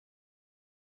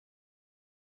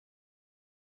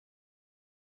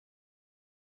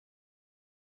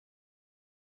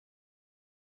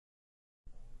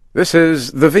This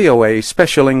is the VOA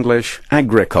Special English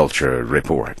Agriculture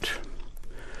Report.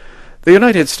 The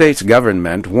United States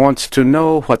government wants to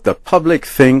know what the public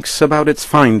thinks about its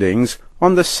findings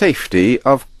on the safety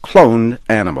of cloned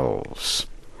animals.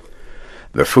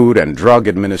 The Food and Drug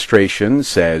Administration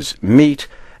says meat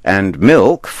and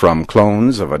milk from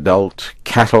clones of adult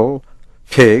cattle,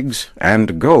 pigs,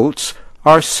 and goats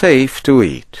are safe to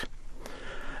eat.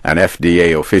 An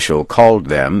FDA official called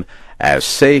them as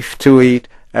safe to eat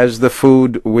as the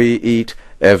food we eat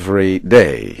every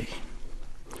day.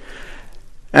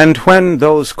 And when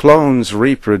those clones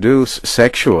reproduce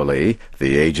sexually,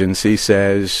 the agency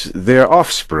says their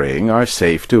offspring are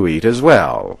safe to eat as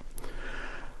well.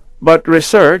 But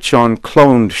research on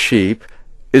cloned sheep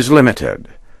is limited,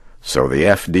 so the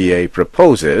FDA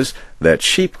proposes that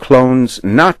sheep clones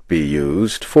not be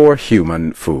used for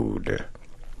human food.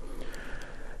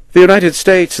 The United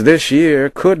States this year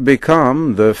could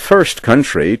become the first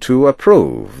country to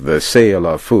approve the sale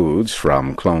of foods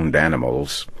from cloned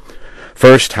animals.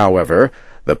 First, however,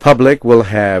 the public will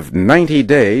have 90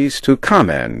 days to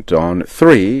comment on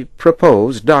 3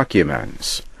 proposed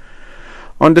documents.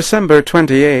 On December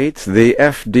 28th, the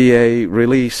FDA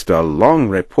released a long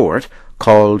report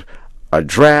called a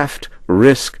Draft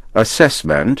Risk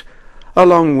Assessment,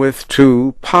 along with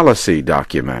 2 policy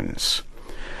documents.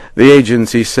 The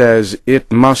agency says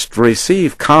it must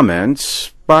receive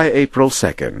comments by April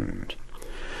 2nd.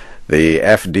 The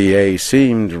FDA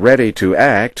seemed ready to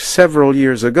act several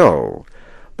years ago,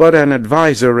 but an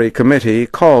advisory committee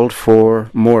called for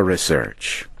more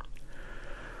research.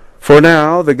 For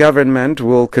now, the government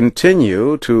will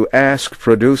continue to ask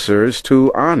producers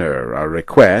to honor a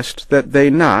request that they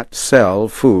not sell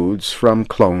foods from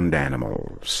cloned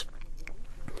animals.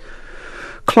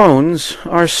 Clones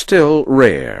are still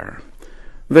rare.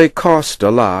 They cost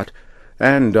a lot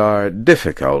and are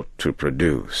difficult to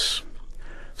produce.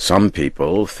 Some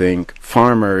people think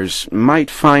farmers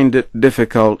might find it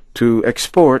difficult to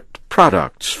export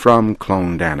products from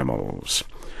cloned animals.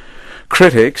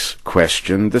 Critics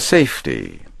question the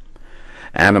safety.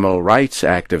 Animal rights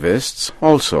activists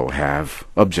also have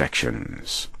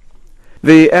objections.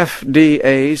 The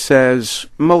FDA says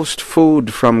most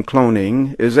food from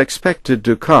cloning is expected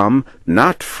to come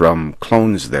not from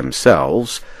clones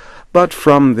themselves, but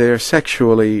from their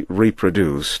sexually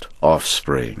reproduced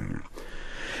offspring.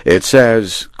 It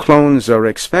says clones are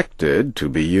expected to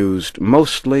be used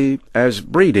mostly as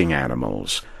breeding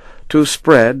animals to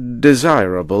spread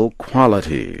desirable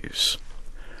qualities.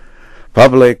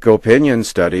 Public opinion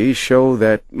studies show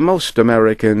that most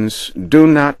Americans do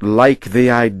not like the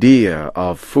idea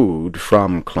of food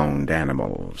from cloned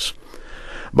animals.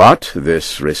 But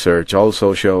this research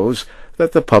also shows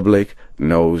that the public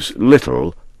knows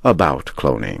little about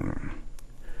cloning.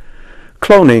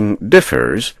 Cloning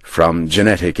differs from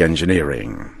genetic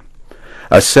engineering.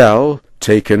 A cell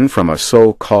taken from a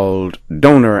so-called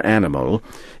donor animal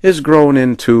is grown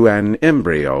into an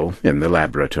embryo in the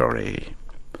laboratory.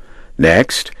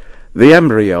 Next, the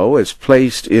embryo is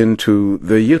placed into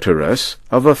the uterus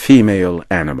of a female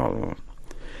animal.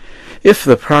 If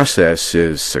the process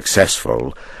is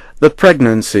successful, the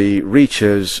pregnancy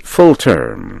reaches full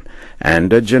term,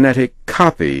 and a genetic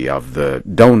copy of the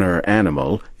donor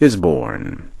animal is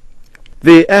born.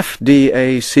 The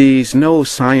FDA sees no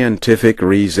scientific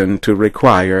reason to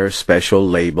require special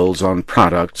labels on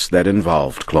products that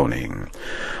involved cloning,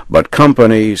 but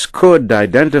companies could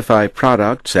identify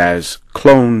products as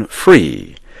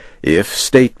clone-free if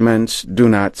statements do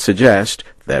not suggest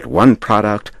that one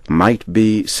product might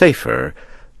be safer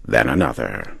than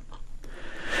another.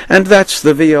 And that's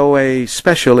the VOA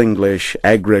Special English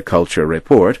Agriculture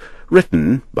Report,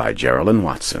 written by Geraldine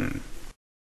Watson.